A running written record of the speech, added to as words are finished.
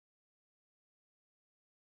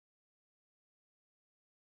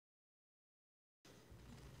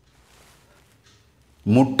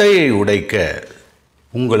முட்டையை உடைக்க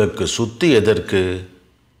உங்களுக்கு சுத்தி எதற்கு?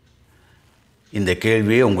 இந்த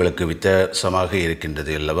கேள்வியே உங்களுக்கு வித்தியாசமாக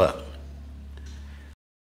இருக்கின்றது அல்லவா?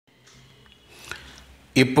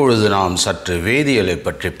 இப்பொழுது நாம் சற்று வேதியியலை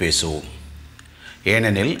பற்றி பேசுவோம்.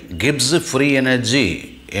 ஏனெனில் கிப்ஸ் ஃப்ரீ எனர்ஜி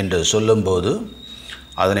என்று சொல்லும்போது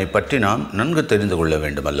அதனை பற்றி நாம் நன்கு தெரிந்து கொள்ள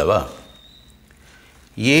வேண்டும் அல்லவா?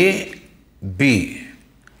 ஏ பி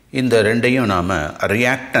இந்த ரெண்டையும் நாம்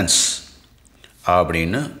ரியாக்டன்ஸ்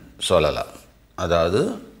அப்படின்னு சொல்லலாம். அதாவது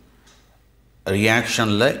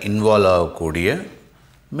ரியாக்ஷனில் இன்வால்வ் ஆகக்கூடிய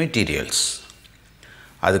மெட்டீரியல்ஸ்.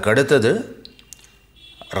 அதுக்கு அடுத்தது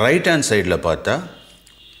ரைட் ஹேண்ட் சைடில் பார்த்தா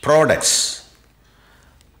ப்ராடக்ட்ஸ்,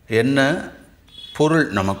 என்ன பொருள்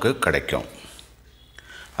நமக்கு கிடைக்கும்.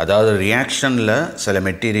 அதாவது ரியாக்ஷனில் சில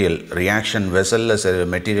மெட்டீரியல், ரியாக்ஷன் வெசலில் சில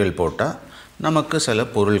மெட்டீரியல் போட்டால் நமக்கு சில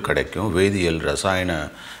பொருள் கிடைக்கும் வேதியியல் ரசாயன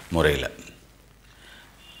முறையில்.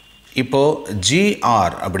 இப்போது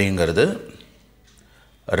ஜிஆர் அப்படிங்கிறது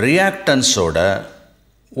ரியாக்டன்ஸோட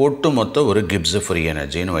ஒட்டுமொத்த ஒரு கிப்ஸ் ஃப்ரீ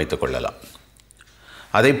எனர்ஜின்னு வைத்துக்கொள்ளலாம்.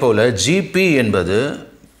 அதே போல் ஜிபி என்பது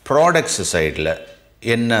ப்ராடக்ட்ஸ் சைடில்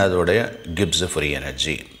என்ன அதோடைய கிப்ஸ் ஃப்ரீ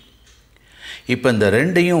எனர்ஜி. இப்போ இந்த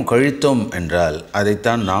ரெண்டையும் கழித்தோம் என்றால்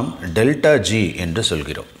அதைத்தான் நாம் டெல்டா ஜி என்று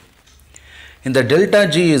சொல்கிறோம். இந்த delta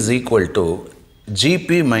G is equal to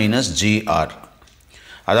GB minus GR.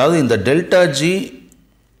 அதாவது இந்த டெல்டா ஜி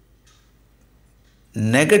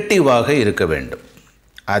நெகட்டிவாக இருக்க வேண்டும்.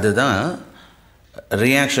 அதுதான்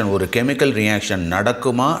ரியாக்ஷன், ஒரு கெமிக்கல் ரியாக்ஷன்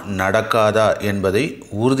நடக்குமா நடக்காதா என்பதை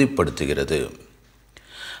உறுதிப்படுத்துகிறது.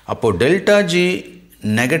 அப்போது டெல்டா ஜி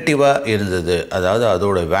நெகட்டிவாக இருந்தது, அதாவது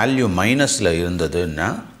அதோட வேல்யூ மைனஸில் இருந்ததுன்னா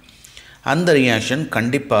அந்த ரியாக்ஷன்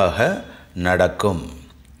கண்டிப்பாக நடக்கும்.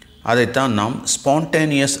 அதைத்தான் நாம்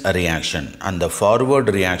ஸ்பான்டேனியஸ் ரியாக்ஷன், அந்த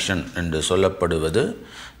ஃபார்வர்டு ரியாக்ஷன் என்று சொல்லப்படுவது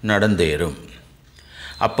நடந்தேறும்.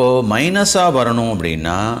 அப்போது மைனஸாக வரணும்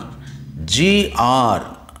அப்படின்னா ஜிஆர்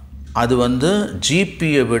அது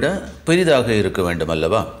ஜிபியை விட பெரிதாக இருக்க வேண்டும்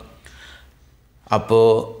அல்லவா?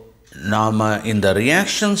 அப்போது நாம் இந்த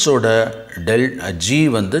ரியாக்ஷன்ஸோட ஜி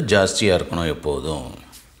ஜாஸ்தியாக இருக்கணும் எப்போதும்.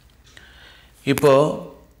 இப்போது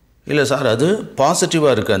இல்லை சார், அது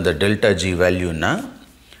பாசிட்டிவாக இருக்குது அந்த டெல்டா ஜி வேல்யூன்னா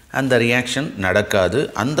அந்த ரியாக்ஷன் நடக்காது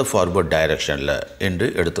அந்த ஃபார்வர்ட் டைரெக்ஷனில் என்று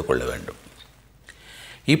எடுத்துக்கொள்ள வேண்டும்.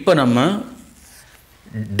 இப்போ நம்ம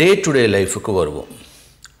டே டு டே லைஃபுக்கு வருவோம்.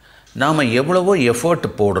 நாம் எவ்வளவோ எஃபர்ட்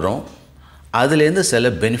போடுறோம், அதுலேருந்து சில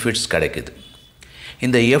பெனிஃபிட்ஸ் கிடைக்குது.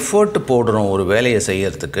 இந்த எஃபர்ட் போடுறோம் ஒரு வேலையை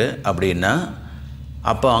செய்யறதுக்கு அப்படின்னா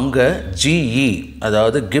அப்போ அங்கே ஜிஇ,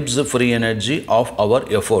 அதாவது Gibbs free energy of our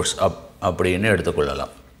efforts அப்படின்னு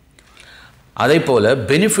எடுத்துக்கொள்ளலாம். அதே போல்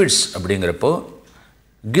பெனிஃபிட்ஸ் அப்படிங்கிறப்போ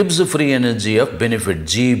Gibbs free energy of benefit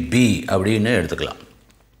GB அப்படின்னு எடுத்துக்கலாம்.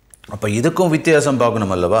 அப்போ இதுக்கும் வித்தியாசம்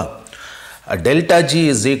பார்க்கணும் அல்லவா? Delta G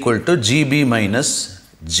is equal to GB minus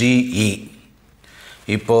GE.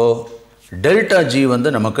 இப்போது டெல்டா ஜி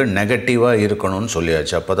நமக்கு நெகட்டிவாக இருக்கணும்னு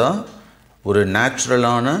சொல்லியாச்சு. அப்போ தான் ஒரு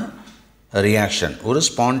நேச்சுரலான ரியாக்ஷன், ஒரு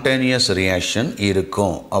ஸ்பான்டேனியஸ் ரியாக்ஷன்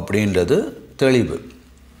இருக்கும் அப்படின்றது தெளிவு.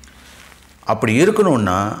 அப்படி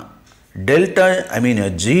இருக்கணும்னா delta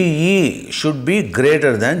GE should be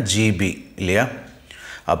greater than GB இல்லையா?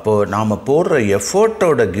 அப்போது நாம் போடுற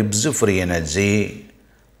எஃபோர்ட்டோட கிப்ஸ் ஃப்ரீ எனர்ஜி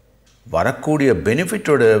வரக்கூடிய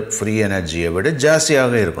பெனிஃபிட்டோட ஃப்ரீ எனர்ஜியை விட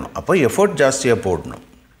ஜாஸ்தியாக இருக்கணும். அப்போ எஃபோர்ட் ஜாஸ்தியாக போடணும்.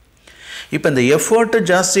 இப்போ இந்த எஃபோர்ட்டு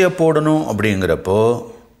ஜாஸ்தியாக போடணும் அப்படிங்கிறப்போ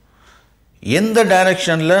எந்த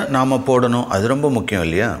டைரெக்ஷனில் நாம் போடணும் அது ரொம்ப முக்கியம்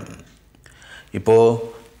இல்லையா? இப்போது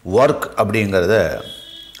ஒர்க் அப்படிங்கிறத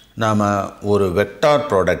நாம் ஒரு வெக்டார்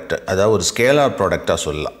ப்ராடக்ட், அதாவது ஒரு ஸ்கேலார் ப்ராடக்டாக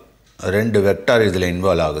சொல்லலாம். ரெண்டு வெக்டார் இதில்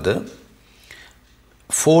இன்வால்வ் ஆகுது.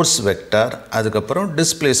 ஃபோர்ஸ் வெக்டார், அதுக்கப்புறம்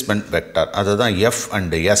டிஸ்பிளேஸ்மெண்ட் வெக்டார், அதை தான் எஃப்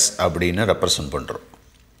அண்டு எஸ் அப்படின்னு ரெப்ரசன்ட் பண்ணுறோம்.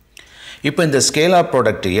 இப்போ இந்த ஸ்கேலார்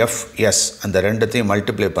ப்ராடக்ட் எஃப் எஸ் அந்த ரெண்டத்தையும்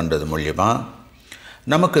மல்டிப்ளை பண்ணுறது மூலிமா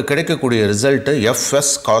நமக்கு கிடைக்கக்கூடிய ரிசல்ட்டு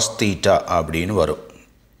எஃப்எஸ் காஸ் தீட்டா அப்படின்னு வரும்.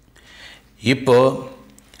 இப்போது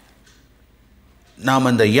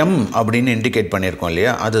நாம் இந்த எம் அப்படின்னு இண்டிகேட் பண்ணியிருக்கோம்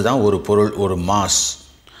இல்லையா? அதுதான் ஒரு பொருள், ஒரு மாஸ்.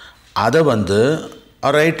 அதை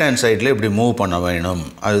ரைட் ஹேண்ட் சைடில் இப்படி மூவ் பண்ண வேணும்,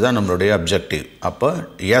 அதுதான் நம்மளுடைய அப்ஜெக்டிவ். அப்போ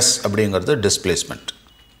எஸ் அப்படிங்கிறது டிஸ்பிளேஸ்மெண்ட்.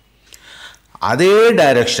 அதே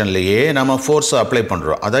டைரெக்ஷன்லேயே நம்ம ஃபோர்ஸை அப்ளை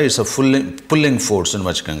பண்ணுறோம், அதான் இட்ஸ் புல்லிங் ஃபோர்ஸ்னு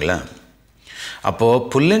வச்சுக்கோங்களேன். அப்போது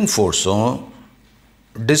புல்லிங் ஃபோர்ஸும்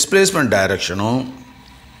டிஸ்பிளேஸ்மெண்ட் டைரெக்ஷனும்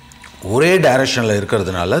ஒரே டைரெக்ஷனில்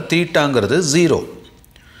இருக்கிறதுனால தீட்டாங்கிறது 0.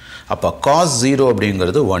 அப்போ காஸ் 0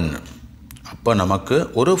 அப்படிங்கிறது 1. அப்போ நமக்கு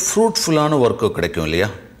ஒரு ஃப்ரூட்ஃபுல்லான ஒர்க்கு கிடைக்கும்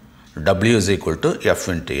இல்லையா? W is equal to F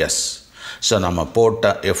into S. So நம்ம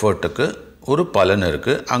போட்ட எஃபர்ட்டுக்கு ஒரு பலன்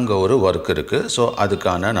இருக்குது, அங்கே ஒரு ஒர்க் இருக்குது. ஸோ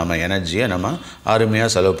அதுக்கான நம்ம எனர்ஜியை நம்ம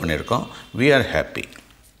அருமையாக செலவு பண்ணியிருக்கோம். we are happy.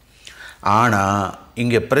 ஆனால்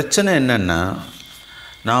இங்கே பிரச்சனை என்னென்னா,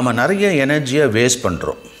 நாம் நிறைய எனர்ஜியை வேஸ்ட்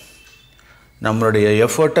பண்ணுறோம், நம்மளுடைய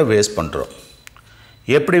எஃபர்ட்டை வேஸ்ட் பண்ணுறோம்.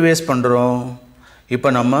 எப்படி வேஸ்ட் பண்ணுறோம்? இப்போ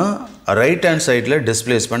நம்ம ரைட் ஹேண்ட் சைடில்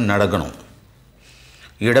டிஸ்பிளேஸ்மெண்ட் நடக்கணும்,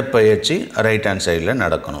 இடப்பெயர்ச்சி ரைட் ஹேண்ட் சைடில்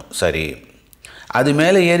நடக்கணும். சரி, அது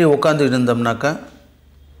மேலே ஏறி உட்காந்து இருந்தோம்னாக்கா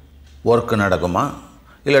ஒர்க்கு நடக்குமா?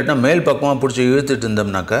 இல்லாட்டினா மேல் பக்கமாக பிடிச்சி இழுத்துட்டு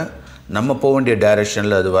இருந்தோம்னாக்கா நம்ம போக வேண்டிய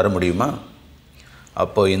டைரெக்ஷனில் அது வர முடியுமா?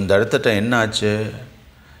 அப்போ இந்த இடத்துட்ட என்ன ஆச்சு?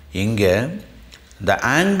 இங்கே த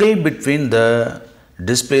angle between the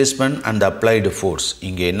displacement and applied force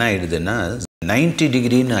இங்கே என்ன ஆகிடுதுன்னா 90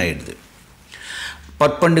 டிகிரின்னு ஆகிடுது.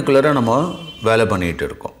 பர்பண்டிகுலராக நம்ம வேலை பண்ணிகிட்டு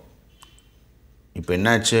இருக்கோம். இப்போ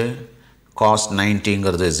என்னாச்சு? காஸ்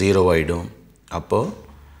 90ங்கிறது 0 ஆகிடும். அப்போது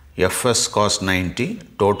எஃப்எஸ் காஸ் 90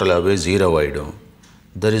 டோட்டலாகவே 0 ஆகிடும்.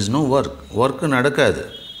 தெர் இஸ் நோ ஒர்க்கு நடக்காது.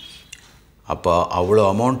 அப்போ அவ்வளோ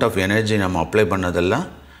அமௌண்ட் ஆஃப் எனர்ஜி நம்ம அப்ளை பண்ணதெல்லாம்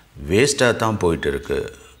வேஸ்ட்டாக தான் போயிட்டு இருக்குது.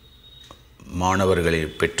 மாணவர்களே,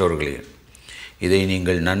 பெற்றோர்களே, இதை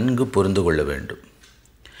நீங்கள் நன்கு புரிந்து கொள்ள வேண்டும்.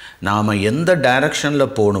 நாம் எந்த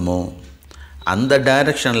டைரக்ஷனில் போகணுமோ அந்த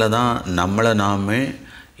டைரக்ஷனில் தான் நம்மளை நாமே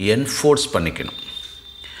என்ஃபோர்ஸ் பண்ணிக்கணும்.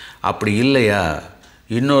 அப்படி இல்லையா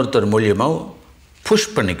இன்னொருத்தர் மூலியமாக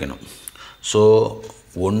புஷ் பண்ணிக்கணும். ஸோ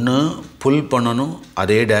ஒன்று புல் பண்ணணும்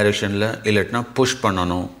அதே டைரெக்ஷனில், இல்லாட்டினா புஷ்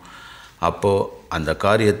பண்ணணும். அப்போது அந்த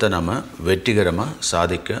காரியத்தை நம்ம வெற்றிகரமாக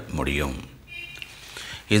சாதிக்க முடியும்.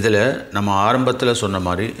 இதில் நம்ம ஆரம்பத்தில் சொன்ன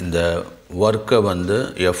மாதிரி இந்த ஒர்க்கை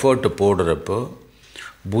எஃபர்ட் போடுறப்போ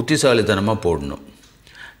புத்திசாலித்தனமாக போடணும்.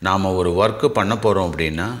 நாம் ஒரு ஒர்க்கு பண்ண போகிறோம்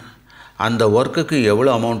அப்படின்னா அந்த ஒர்க்குக்கு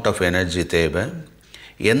எவ்வளோ அமௌண்ட் ஆஃப் எனர்ஜி தேவை,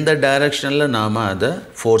 எந்த டைரெக்ஷனில் நாம் அதை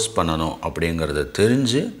ஃபோர்ஸ் பண்ணணும் அப்படிங்கிறத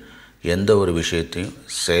தெரிஞ்சு எந்த ஒரு விஷயத்தையும்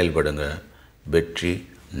செயல்படுங்க. வெற்றி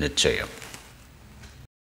நிச்சயம்.